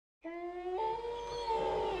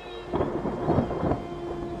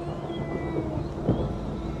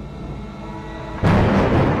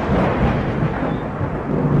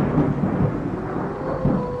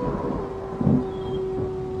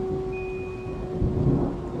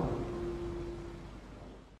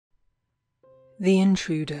The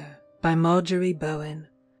Intruder by Marjorie Bowen.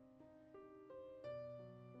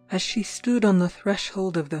 As she stood on the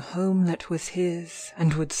threshold of the home that was his,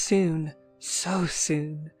 and would soon, so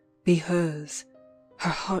soon, be hers, her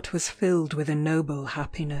heart was filled with a noble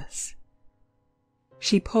happiness.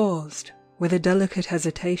 She paused, with a delicate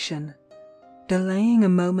hesitation, delaying a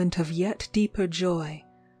moment of yet deeper joy,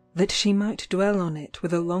 that she might dwell on it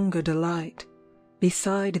with a longer delight,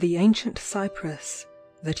 beside the ancient cypress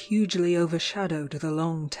that hugely overshadowed the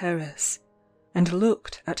long terrace, and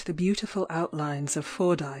looked at the beautiful outlines of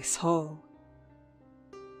Fordyce Hall.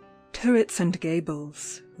 Turrets and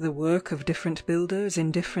gables, the work of different builders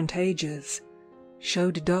in different ages,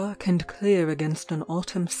 showed dark and clear against an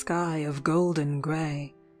autumn sky of golden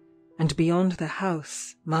grey, and beyond the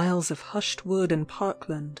house miles of hushed wood and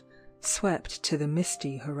parkland swept to the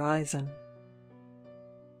misty horizon.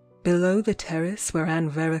 Below the terrace where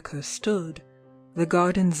Anne Vereker stood, the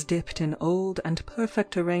gardens dipped in old and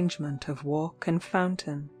perfect arrangement of walk and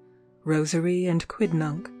fountain, rosary and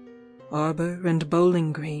quidnunc, arbour and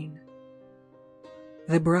bowling green.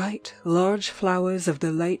 The bright, large flowers of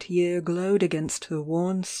the late year glowed against the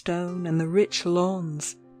worn stone and the rich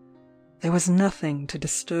lawns. There was nothing to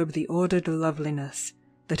disturb the ordered loveliness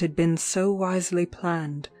that had been so wisely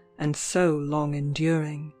planned and so long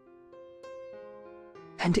enduring.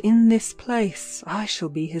 "And in this place I shall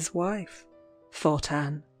be his wife," thought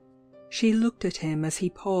Anne. She looked at him as he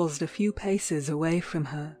paused a few paces away from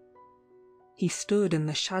her. He stood in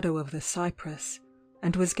the shadow of the cypress,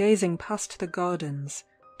 and was gazing past the gardens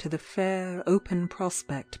to the fair, open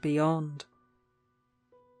prospect beyond.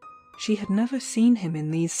 She had never seen him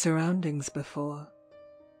in these surroundings before.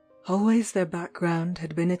 Always their background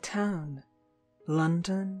had been a town,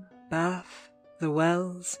 London, Bath, the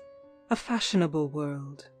Wells, a fashionable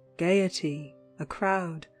world, gaiety, a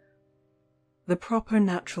crowd, the proper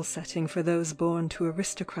natural setting for those born to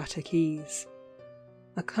aristocratic ease.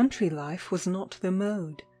 A country life was not the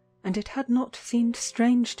mode, and it had not seemed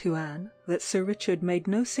strange to Anne that Sir Richard made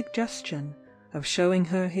no suggestion of showing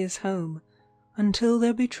her his home until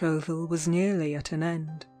their betrothal was nearly at an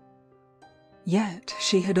end. Yet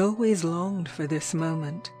she had always longed for this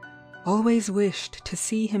moment, always wished to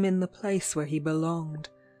see him in the place where he belonged,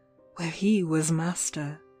 where he was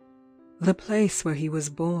master, the place where he was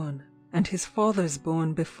born, and his fathers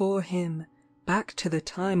born before him, back to the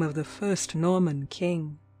time of the first Norman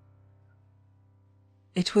king.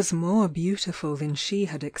 It was more beautiful than she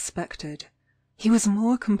had expected. He was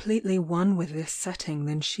more completely one with this setting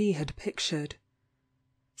than she had pictured.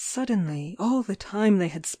 Suddenly all the time they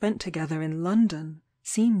had spent together in London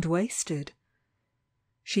seemed wasted.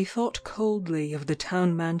 She thought coldly of the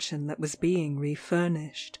town mansion that was being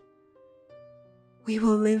refurnished. "We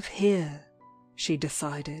will live here," she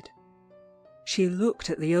decided. She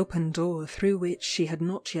looked at the open door through which she had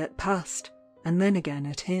not yet passed, and then again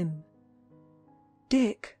at him.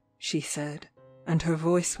 "Dick," she said, and her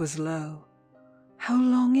voice was low, "how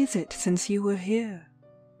long is it since you were here?"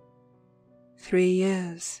 3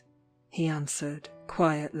 years, he answered,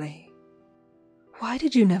 quietly. "Why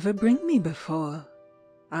did you never bring me before?"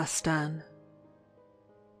 asked Anne.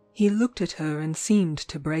 He looked at her and seemed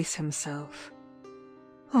to brace himself.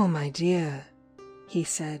 "Oh, my dear," he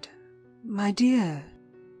said, "my dear."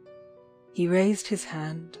 He raised his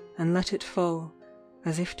hand and let it fall,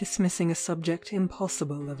 as if dismissing a subject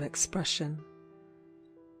impossible of expression.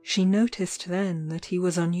 She noticed then that he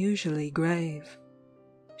was unusually grave.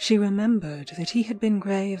 She remembered that he had been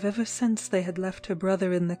grave ever since they had left her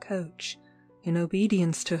brother in the coach, in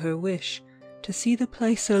obedience to her wish to see the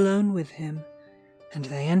place alone with him, and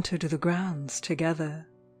they entered the grounds together.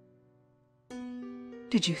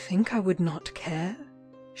 "Did you think I would not care?"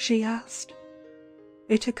 she asked.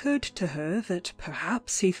 It occurred to her that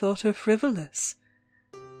perhaps he thought her frivolous,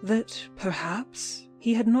 that perhaps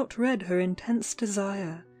he had not read her intense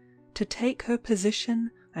desire to take her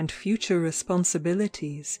position and future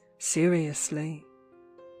responsibilities seriously.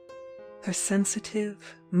 Her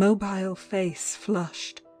sensitive, mobile face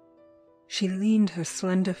flushed. She leaned her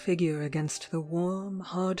slender figure against the warm,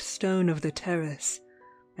 hard stone of the terrace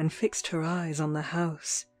and fixed her eyes on the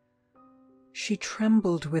house. She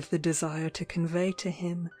trembled with the desire to convey to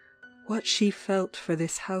him what she felt for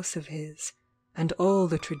this house of his and all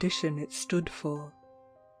the tradition it stood for.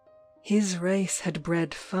 His race had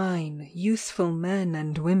bred fine, useful men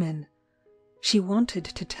and women. She wanted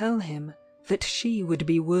to tell him that she would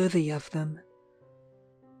be worthy of them.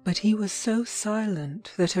 But he was so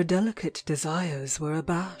silent that her delicate desires were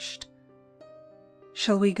abashed.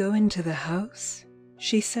 "Shall we go into the house?"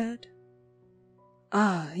 she said.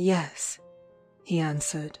 "Ah, yes," he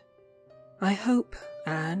answered. "I hope,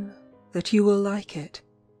 Anne, that you will like it,"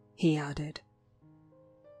 he added.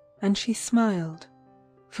 And she smiled,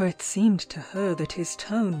 for it seemed to her that his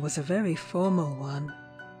tone was a very formal one,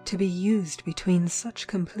 to be used between such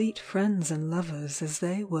complete friends and lovers as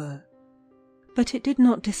they were. But it did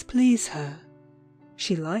not displease her.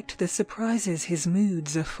 She liked the surprises his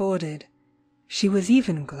moods afforded. She was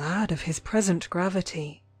even glad of his present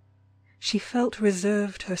gravity. She felt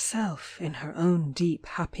reserved herself in her own deep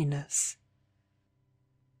happiness.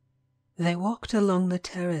 They walked along the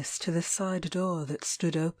terrace to the side door that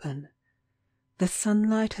stood open. The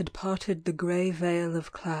sunlight had parted the grey veil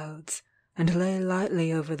of clouds and lay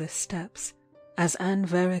lightly over the steps as Anne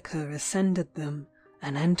Vereker ascended them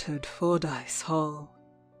and entered Fordyce Hall.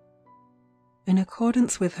 In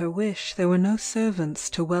accordance with her wish, there were no servants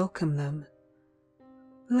to welcome them.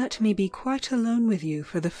 "Let me be quite alone with you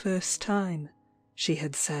for the first time," she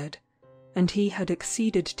had said, and he had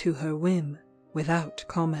acceded to her whim without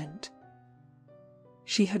comment.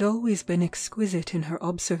 She had always been exquisite in her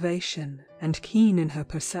observation and keen in her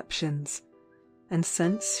perceptions, and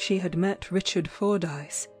since she had met Richard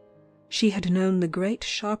Fordyce, she had known the great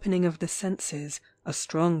sharpening of the senses a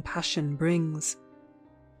strong passion brings.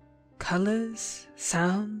 Colours,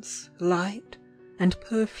 sounds, light, and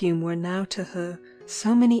perfume were now to her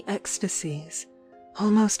so many ecstasies,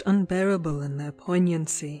 almost unbearable in their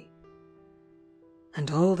poignancy.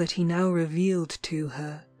 And all that he now revealed to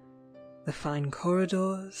her, the fine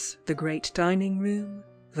corridors, the great dining room,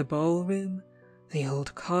 the ballroom, the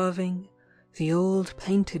old carving, the old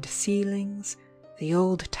painted ceilings, the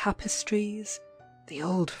old tapestries, the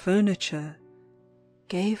old furniture,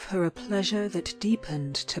 gave her a pleasure that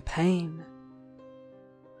deepened to pain.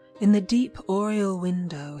 In the deep oriel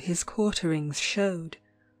window his quarterings showed,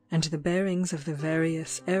 and the bearings of the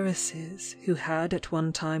various heiresses who had at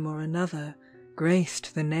one time or another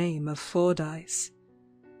graced the name of Fordyce.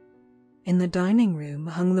 In the dining room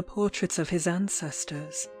hung the portraits of his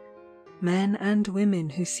ancestors, men and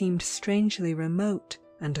women who seemed strangely remote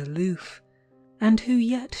and aloof, and who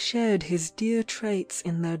yet shared his dear traits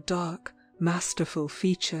in their dark, masterful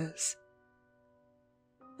features.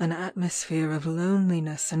 An atmosphere of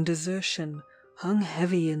loneliness and desertion hung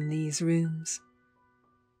heavy in these rooms.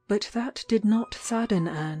 But that did not sadden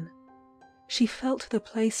Anne. She felt the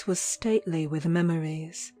place was stately with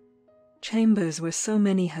memories. Chambers where so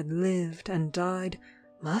many had lived and died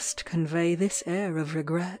must convey this air of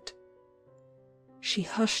regret. She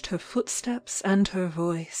hushed her footsteps and her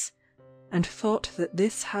voice, and thought that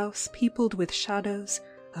this house peopled with shadows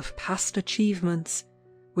of past achievements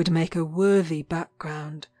would make a worthy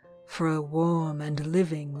background for a warm and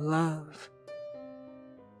living love.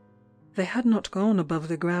 They had not gone above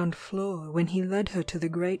the ground floor when he led her to the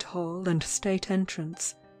great hall and state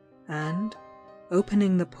entrance, and,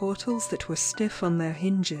 opening the portals that were stiff on their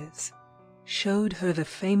hinges, showed her the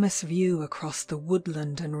famous view across the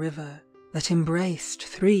woodland and river that embraced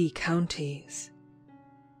 3 counties.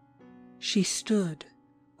 She stood,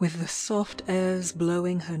 with the soft airs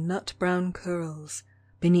blowing her nut-brown curls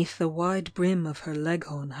beneath the wide brim of her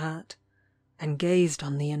leghorn hat, and gazed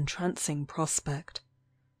on the entrancing prospect.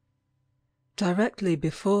 Directly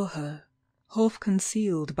before her, half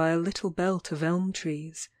concealed by a little belt of elm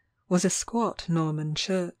trees, was a squat Norman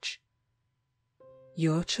church.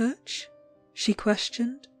 "Your church?" she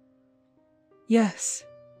questioned. "Yes,"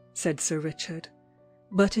 said Sir Richard,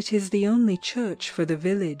 "but it is the only church for the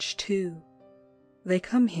village too. They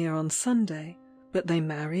come here on Sunday, but they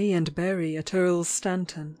marry and bury at Earl's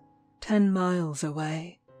Stanton, 10 miles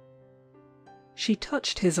away." She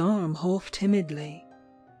touched his arm half timidly.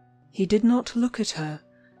 He did not look at her,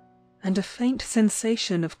 and a faint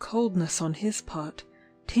sensation of coldness on his part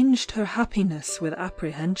tinged her happiness with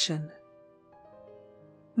apprehension.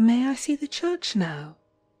 "May I see the church now?"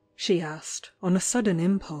 she asked on a sudden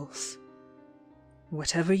impulse.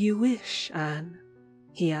 "Whatever you wish, Anne,"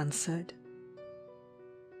 he answered.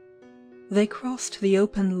 They crossed the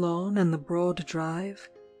open lawn and the broad drive,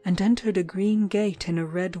 and entered a green gate in a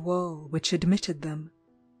red wall which admitted them,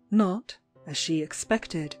 not, as she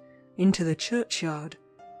expected, into the churchyard,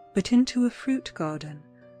 but into a fruit garden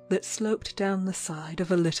that sloped down the side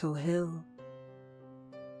of a little hill.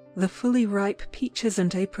 The fully ripe peaches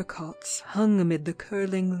and apricots hung amid the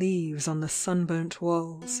curling leaves on the sunburnt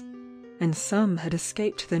walls, and some had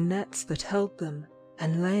escaped the nets that held them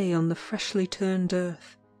and lay on the freshly turned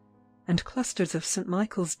earth, and clusters of St.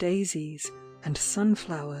 Michael's daisies and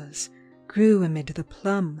sunflowers grew amid the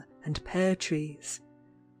plum and pear trees.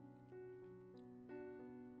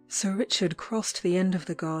 Sir Richard crossed the end of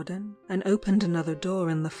the garden and opened another door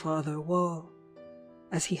in the farther wall.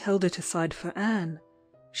 As he held it aside for Anne,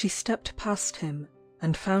 she stepped past him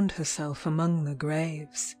and found herself among the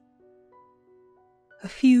graves. A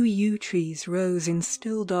few yew trees rose in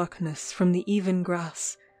still darkness from the even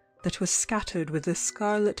grass that was scattered with the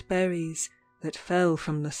scarlet berries that fell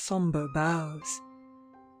from the sombre boughs.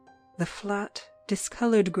 The flat,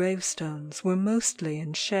 discoloured gravestones were mostly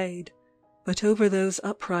in shade, but over those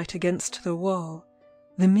upright against the wall,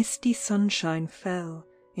 the misty sunshine fell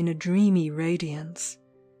in a dreamy radiance.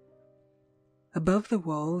 Above the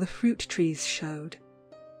wall the fruit trees showed,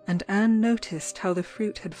 and Anne noticed how the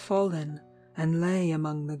fruit had fallen and lay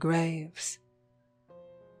among the graves.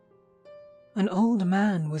 An old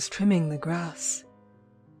man was trimming the grass.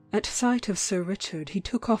 At sight of Sir Richard he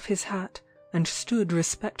took off his hat and stood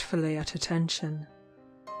respectfully at attention.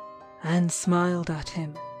 Anne smiled at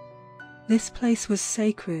him. This place was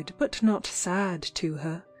sacred but not sad to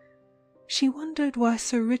her. She wondered why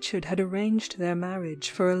Sir Richard had arranged their marriage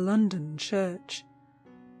for a London church.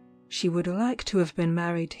 She would like to have been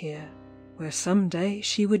married here, where some day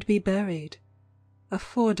she would be buried, a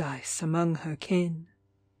Fordyce among her kin.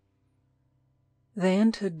 They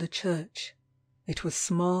entered the church. It was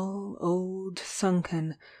small, old,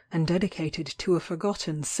 sunken, and dedicated to a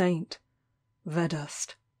forgotten saint,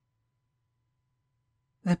 Vedust.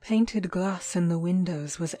 The painted glass in the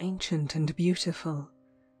windows was ancient and beautiful.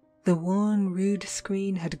 The worn, rude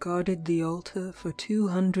screen had guarded the altar for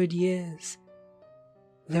 200 years.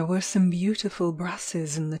 There were some beautiful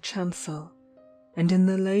brasses in the chancel, and in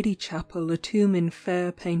the Lady Chapel a tomb in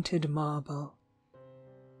fair painted marble.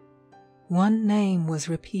 One name was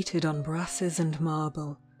repeated on brasses and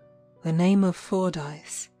marble, the name of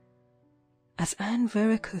Fordyce. As Anne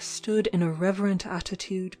Vereker stood in a reverent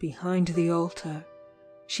attitude behind the altar,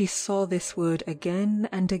 she saw this word again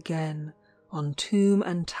and again on tomb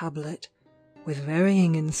and tablet, with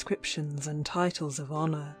varying inscriptions and titles of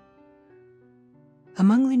honour.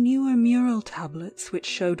 Among the newer mural tablets which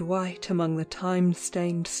showed white among the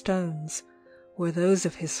time-stained stones were those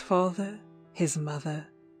of his father, his mother,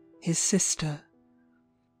 his sister,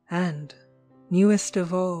 and, newest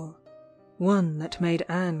of all, one that made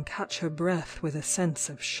Anne catch her breath with a sense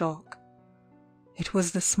of shock. It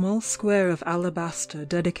was the small square of alabaster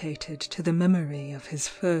dedicated to the memory of his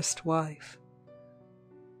first wife.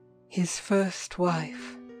 His first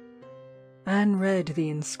wife. Anne read the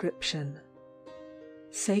inscription.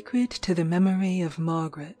 Sacred to the memory of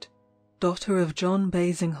Margaret, daughter of John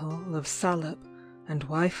Basinghall of Salop and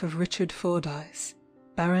wife of Richard Fordyce,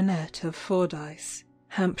 Baronet of Fordyce,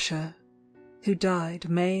 Hampshire, who died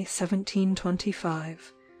May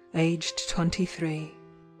 1725, aged 23.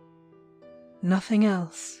 Nothing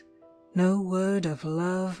else, no word of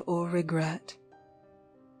love or regret.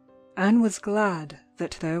 Anne was glad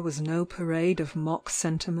that there was no parade of mock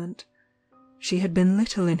sentiment. She had been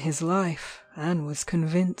little in his life, Anne was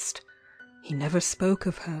convinced. He never spoke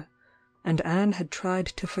of her, and Anne had tried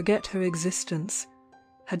to forget her existence,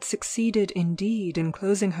 had succeeded indeed in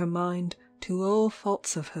closing her mind to all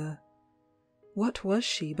thoughts of her. What was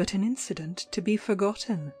she but an incident to be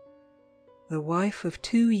forgotten? The wife of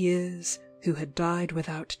 2 years who had died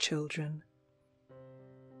without children.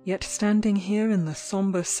 Yet standing here in the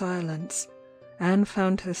sombre silence, Anne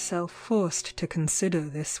found herself forced to consider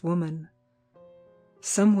this woman.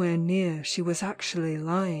 Somewhere near she was actually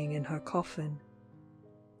lying in her coffin.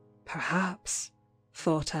 Perhaps,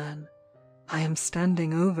 thought Anne, I am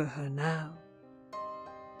standing over her now.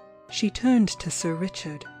 She turned to Sir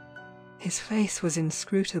Richard. His face was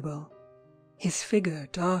inscrutable, his figure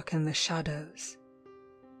dark in the shadows.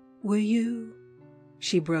 "Were you—"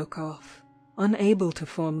 she broke off, unable to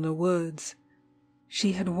form the words.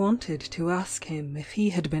 She had wanted to ask him if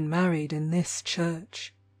he had been married in this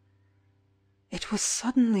church. It was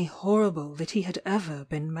suddenly horrible that he had ever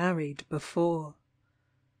been married before.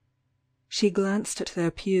 She glanced at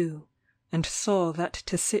their pew, and saw that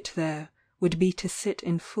to sit there would be to sit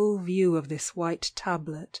in full view of this white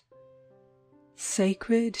tablet.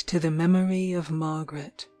 Sacred to the memory of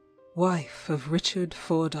Margaret, wife of Richard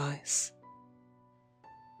Fordyce.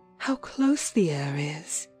 "How close the air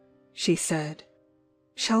is," she said.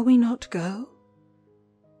 "Shall we not go?"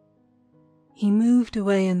 He moved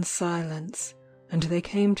away in silence, and they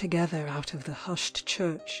came together out of the hushed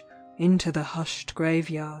church into the hushed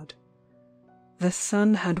graveyard. The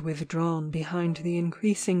sun had withdrawn behind the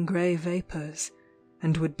increasing grey vapours,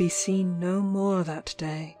 and would be seen no more that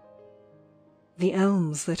day. The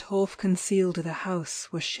elms that half concealed the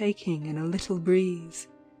house were shaking in a little breeze,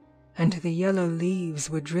 and the yellow leaves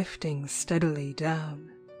were drifting steadily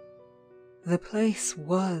down. The place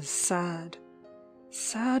was sad,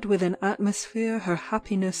 sad with an atmosphere her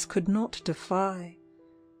happiness could not defy.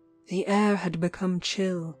 The air had become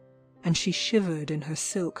chill, and she shivered in her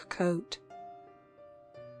silk coat.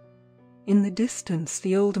 In the distance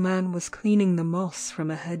the old man was cleaning the moss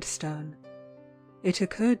from a headstone. It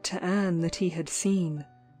occurred to Anne that he had seen,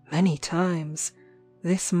 many times,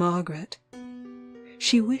 this Margaret.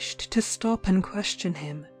 She wished to stop and question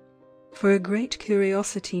him, for a great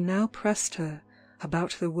curiosity now pressed her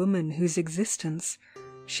about the woman whose existence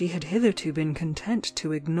she had hitherto been content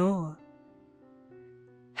to ignore.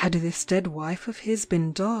 Had this dead wife of his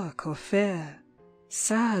been dark or fair,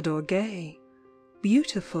 sad or gay,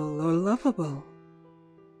 beautiful or lovable?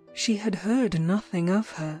 She had heard nothing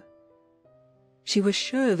of her. She was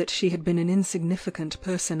sure that she had been an insignificant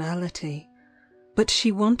personality, but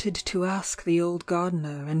she wanted to ask the old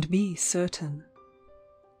gardener and be certain.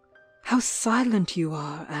 "How silent you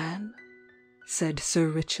are, Anne," said Sir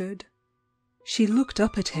Richard. She looked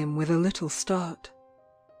up at him with a little start.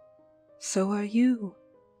 "So are you,"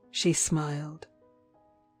 she smiled.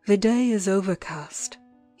 "The day is overcast,"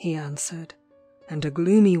 he answered, "and a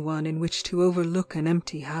gloomy one in which to overlook an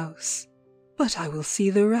empty house." "But I will see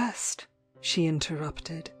the rest," she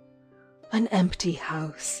interrupted. "An empty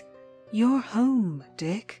house, your home,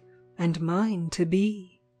 Dick, and mine to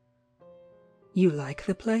be." "You like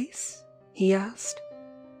the place?" he asked.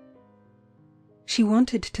 She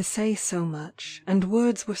wanted to say so much, and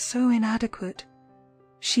words were so inadequate.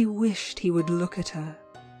 She wished he would look at her.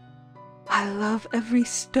 "I love every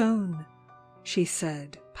stone," she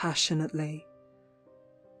said passionately.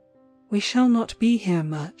 "We shall not be here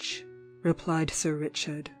much," replied Sir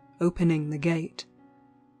Richard, opening the gate.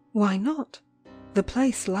 "Why not? The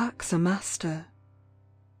place lacks a master."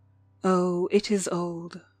 "Oh, it is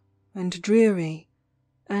old, and dreary,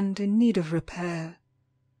 and in need of repair."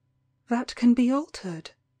 "That can be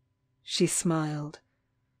altered," she smiled.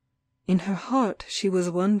 In her heart she was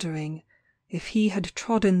wondering if he had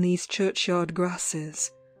trodden these churchyard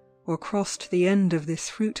grasses, or crossed the end of this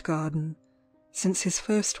fruit garden, since his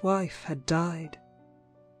first wife had died.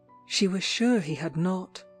 She was sure he had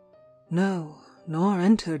not. No, nor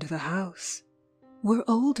entered the house. Were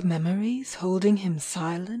old memories holding him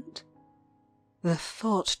silent? The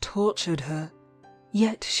thought tortured her,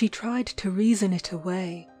 yet she tried to reason it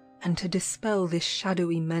away and to dispel this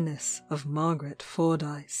shadowy menace of Margaret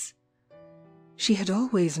Fordyce. She had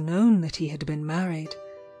always known that he had been married,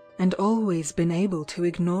 and always been able to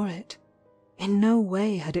ignore it. In no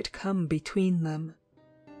way had it come between them.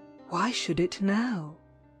 Why should it now?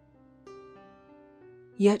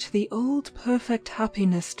 Yet the old perfect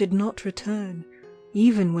happiness did not return,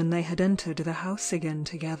 even when they had entered the house again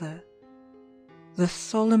together. The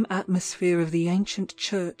solemn atmosphere of the ancient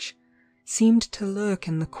church seemed to lurk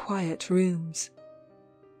in the quiet rooms.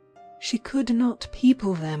 She could not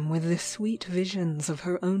people them with the sweet visions of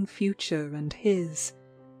her own future and his.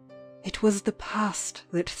 It was the past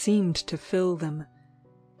that seemed to fill them,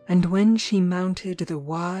 and when she mounted the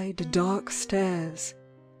wide, dark stairs,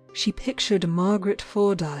 she pictured Margaret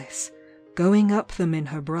Fordyce going up them in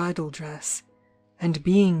her bridal dress, and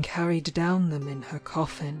being carried down them in her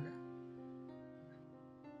coffin.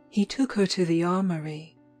 He took her to the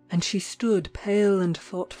armoury, and she stood pale and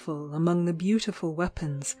thoughtful among the beautiful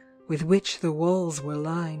weapons with which the walls were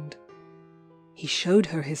lined. He showed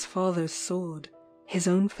her his father's sword, his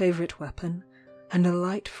own favourite weapon, and a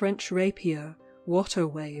light French rapier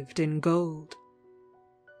water-waved in gold.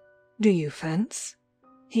 "Do you fence?"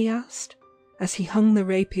 he asked, as he hung the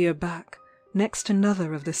rapier back next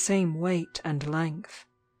another of the same weight and length.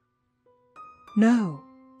 "No,"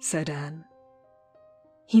 said Anne.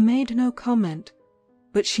 He made no comment,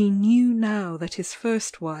 but she knew now that his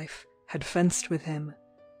first wife had fenced with him,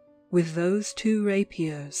 with those two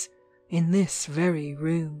rapiers, in this very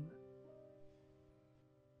room.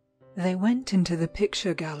 They went into the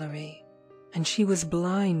picture gallery, and she was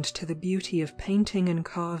blind to the beauty of painting and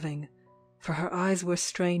carving, for her eyes were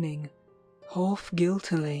straining, half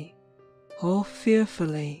guiltily, half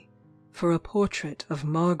fearfully, for a portrait of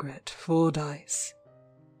Margaret Fordyce.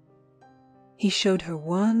 He showed her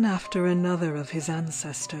one after another of his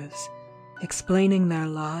ancestors, explaining their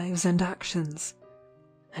lives and actions,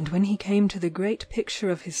 and when he came to the great picture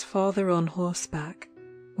of his father on horseback,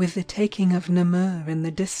 with the taking of Namur in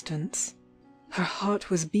the distance, her heart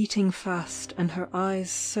was beating fast and her eyes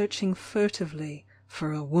searching furtively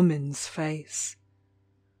for a woman's face.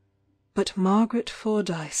 But Margaret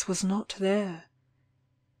Fordyce was not there.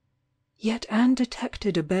 Yet Anne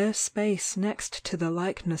detected a bare space next to the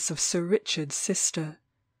likeness of Sir Richard's sister,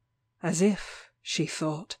 as if, she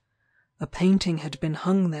thought, a painting had been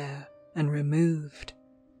hung there and removed.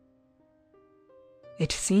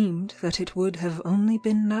 It seemed that it would have only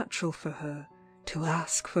been natural for her to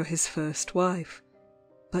ask for his first wife,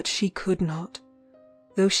 but she could not,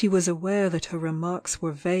 though she was aware that her remarks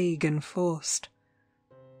were vague and forced.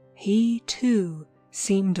 He, too,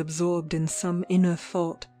 seemed absorbed in some inner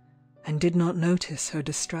thought, and did not notice her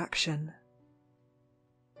distraction.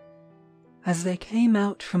 As they came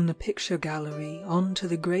out from the picture gallery on to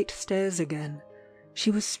the great stairs again, she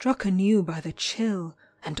was struck anew by the chill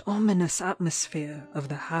and ominous atmosphere of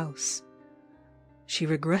the house. She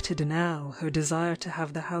regretted now her desire to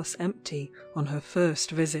have the house empty on her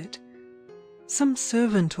first visit. Some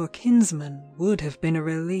servant or kinsman would have been a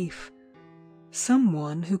relief.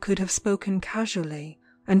 Someone who could have spoken casually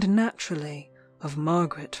and naturally of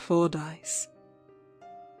Margaret Fordyce.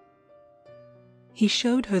 He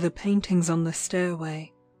showed her the paintings on the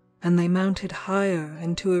stairway, and they mounted higher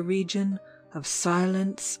into a region of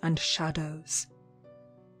silence and shadows.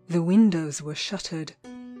 The windows were shuttered,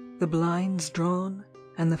 the blinds drawn,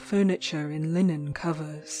 and the furniture in linen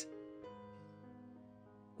covers.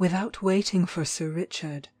 Without waiting for Sir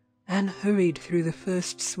Richard, Anne hurried through the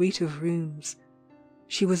first suite of rooms.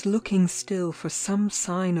 She was looking still for some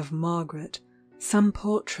sign of Margaret, some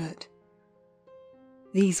portrait.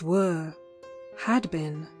 These had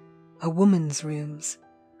been, a woman's rooms.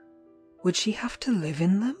 Would she have to live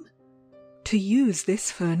in them? To use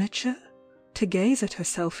this furniture? To gaze at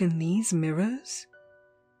herself in these mirrors?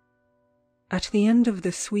 At the end of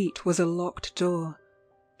the suite was a locked door.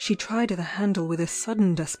 She tried the handle with a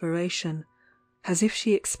sudden desperation, as if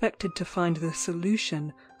she expected to find the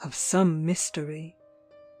solution of some mystery.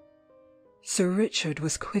 Sir Richard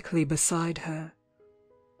was quickly beside her.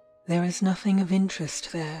 "There is nothing of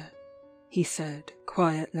interest there," he said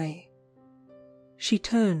quietly. She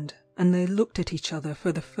turned, and they looked at each other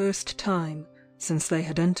for the first time since they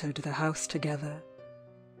had entered the house together.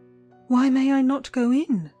 "Why may I not go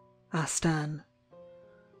in?" asked Anne.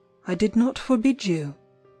 "I did not forbid you,"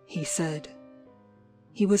 he said.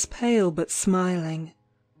 He was pale but smiling.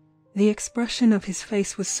 The expression of his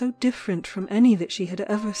face was so different from any that she had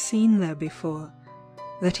ever seen there before,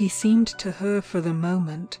 that he seemed to her for the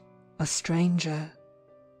moment a stranger.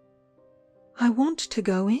 "I want to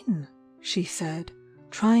go in," she said,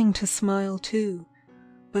 trying to smile too,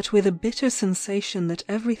 but with a bitter sensation that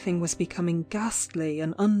everything was becoming ghastly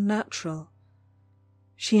and unnatural.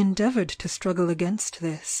 She endeavoured to struggle against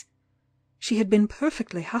this. She had been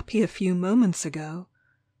perfectly happy a few moments ago,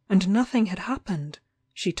 and nothing had happened,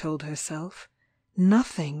 she told herself.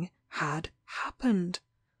 Nothing had happened.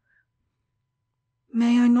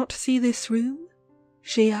 "May I not see this room?"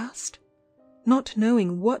 she asked, not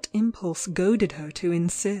knowing what impulse goaded her to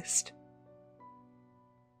insist.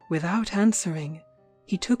 Without answering,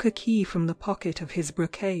 he took a key from the pocket of his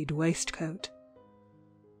brocade waistcoat.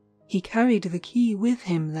 He carried the key with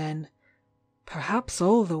him then. Perhaps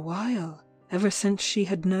all the while, ever since she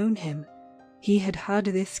had known him, he had had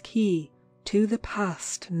this key to the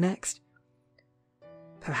past next.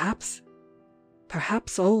 Perhaps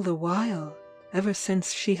all the while, ever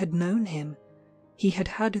since she had known him, he had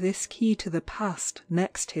had this key to the past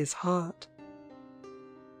next his heart.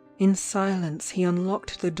 In silence he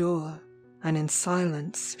unlocked the door, and in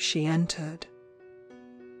silence she entered.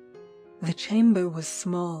 The chamber was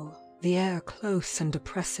small, the air close and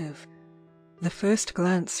oppressive. The first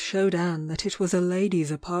glance showed Anne that it was a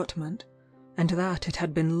lady's apartment, and that it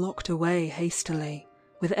had been locked away hastily,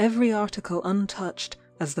 with every article untouched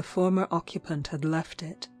as the former occupant had left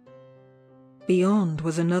it. Beyond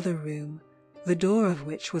was another room, the door of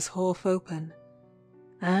which was half open.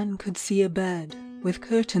 Anne could see a bed, with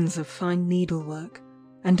curtains of fine needlework,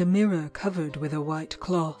 and a mirror covered with a white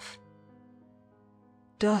cloth.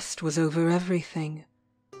 Dust was over everything.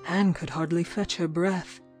 Anne could hardly fetch her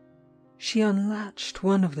breath. She unlatched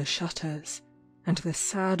one of the shutters, and the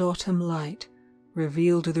sad autumn light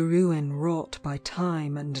revealed the ruin wrought by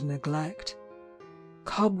time and neglect.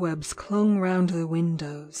 Cobwebs clung round the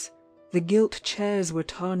windows, the gilt chairs were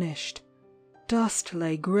tarnished, dust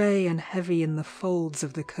lay grey and heavy in the folds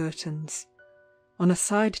of the curtains. On a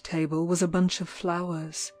side table was a bunch of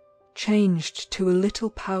flowers, changed to a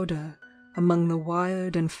little powder among the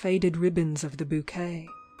wired and faded ribbons of the bouquet.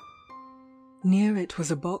 Near it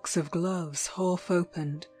was a box of gloves half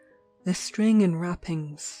opened, the string and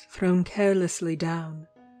wrappings thrown carelessly down,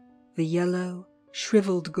 the yellow,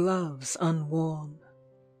 shriveled gloves unworn.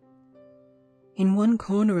 In one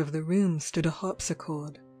corner of the room stood a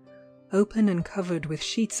harpsichord, open and covered with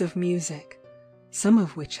sheets of music, some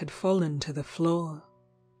of which had fallen to the floor.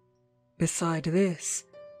 Beside this,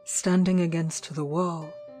 standing against the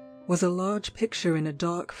wall, was a large picture in a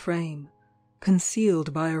dark frame,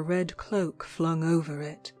 concealed by a red cloak flung over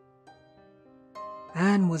it.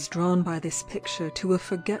 Anne was drawn by this picture to a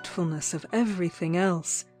forgetfulness of everything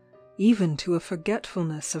else, even to a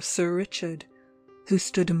forgetfulness of Sir Richard, who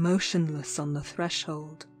stood motionless on the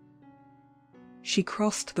threshold. She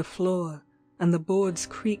crossed the floor, and the boards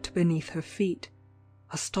creaked beneath her feet.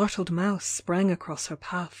 A startled mouse sprang across her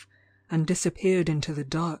path, and disappeared into the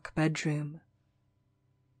dark bedroom.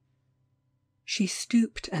 She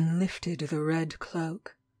stooped and lifted the red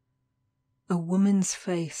cloak. A woman's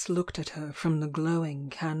face looked at her from the glowing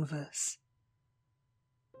canvas.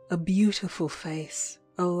 A beautiful face,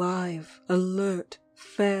 alive, alert,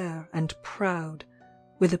 fair, and proud,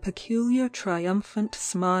 with a peculiar triumphant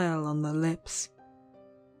smile on the lips.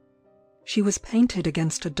 She was painted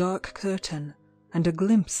against a dark curtain and a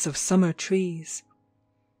glimpse of summer trees.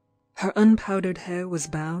 Her unpowdered hair was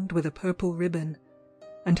bound with a purple ribbon,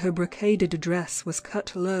 and her brocaded dress was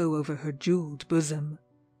cut low over her jewelled bosom.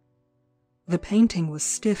 The painting was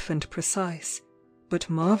stiff and precise, but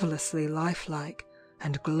marvellously lifelike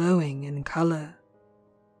and glowing in colour.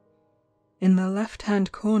 In the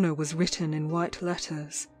left-hand corner was written in white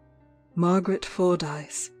letters, "Margaret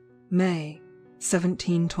Fordyce, May,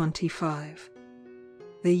 1725.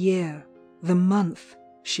 The year, the month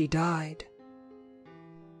she died."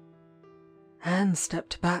 Anne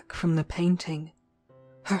stepped back from the painting.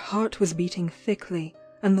 Her heart was beating thickly,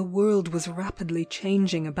 and the world was rapidly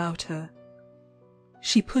changing about her.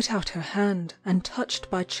 She put out her hand and touched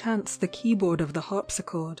by chance the keyboard of the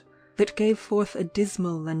harpsichord, that gave forth a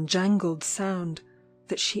dismal and jangled sound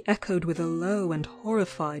that she echoed with a low and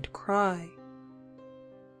horrified cry.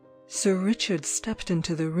 Sir Richard stepped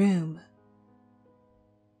into the room.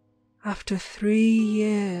 "After 3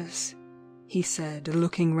 years," he said,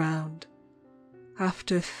 looking round.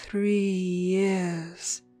 "After 3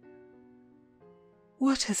 years."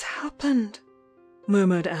 "What has happened?"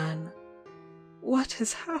 murmured Anne. "What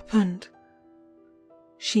has happened?"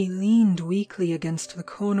 She leaned weakly against the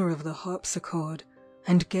corner of the harpsichord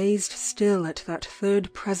and gazed still at that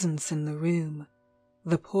third presence in the room,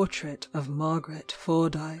 the portrait of Margaret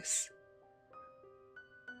Fordyce.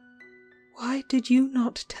 "Why did you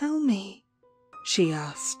not tell me?" she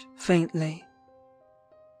asked, faintly.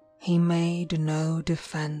 He made no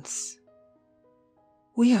defence.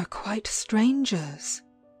 "We are quite strangers,"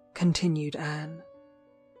 continued Anne.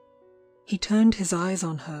 He turned his eyes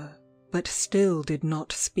on her, but still did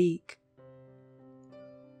not speak.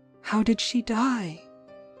 "How did she die?"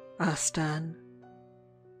 asked Anne.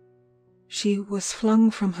 "She was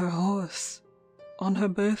flung from her horse, on her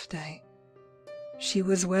birthday. She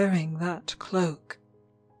was wearing that cloak."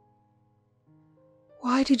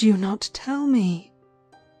 "Why did you not tell me?"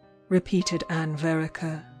 repeated Anne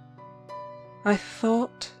Vereker. "I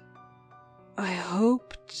thought, I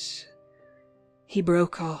hoped—" He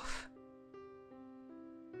broke off.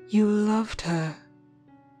 "You loved her,"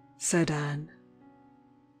 said Anne.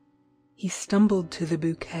 He stumbled to the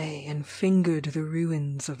bouquet and fingered the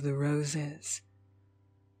ruins of the roses.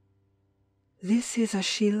 "This is as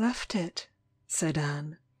she left it," said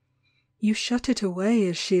Anne. "You shut it away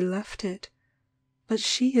as she left it, but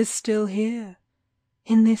she is still here,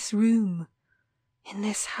 in this room, in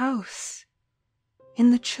this house,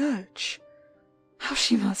 in the church. How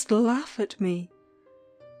she must laugh at me!"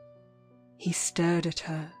 He stared at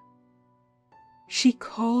her. "She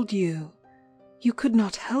called you. You could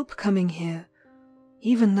not help coming here,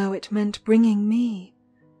 even though it meant bringing me.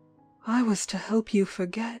 I was to help you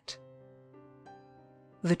forget."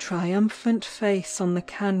 The triumphant face on the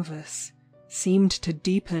canvas seemed to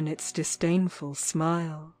deepen its disdainful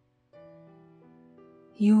smile.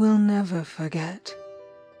 "You will never forget,"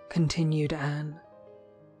 continued Anne.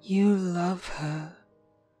 "You love her."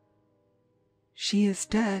 "She is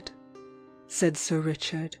dead," said Sir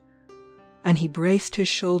Richard, and he braced his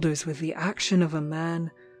shoulders with the action of a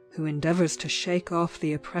man who endeavours to shake off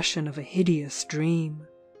the oppression of a hideous dream.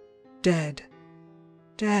 "Dead,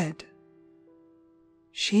 dead."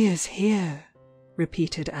 "She is here,"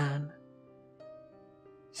 repeated Anne.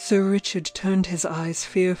 Sir Richard turned his eyes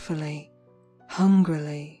fearfully,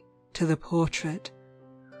 hungrily, to the portrait.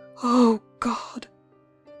 "Oh, God!"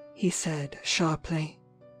 he said sharply.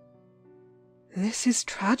 "This is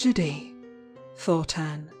tragedy," thought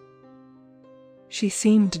Anne. She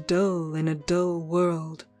seemed dull in a dull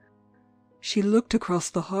world. She looked across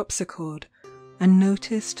the harpsichord and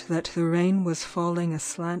noticed that the rain was falling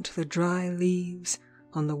aslant the dry leaves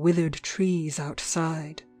on the withered trees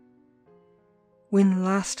outside. When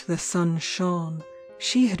last the sun shone,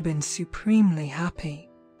 she had been supremely happy.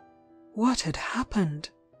 What had happened?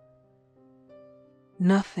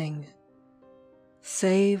 Nothing,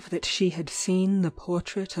 save that she had seen the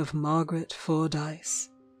portrait of Margaret Fordyce.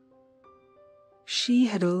 She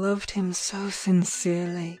had loved him so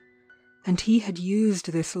sincerely, and he had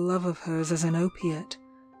used this love of hers as an opiate,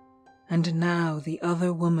 and now the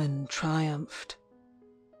other woman triumphed.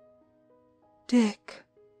 "Dick,"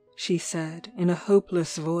 she said in a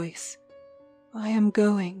hopeless voice, "I am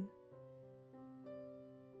going."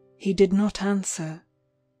 He did not answer.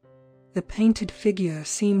 The painted figure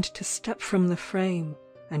seemed to step from the frame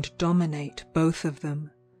and dominate both of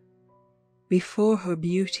them. Before her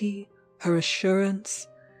beauty, her assurance,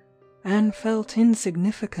 Anne felt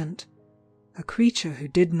insignificant, a creature who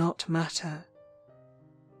did not matter.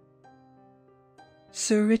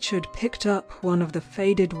 Sir Richard picked up one of the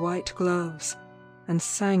faded white gloves and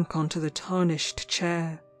sank onto the tarnished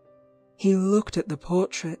chair. He looked at the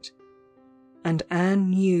portrait, and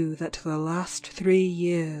Anne knew that the last 3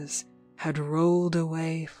 years had rolled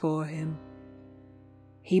away for him.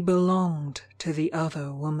 He belonged to the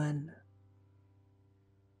other woman.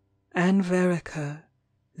 Anne Vereker,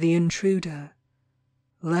 the intruder,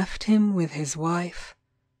 left him with his wife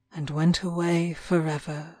and went away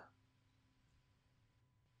forever.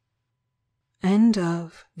 End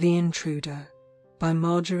of The Intruder by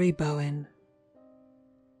Marjorie Bowen.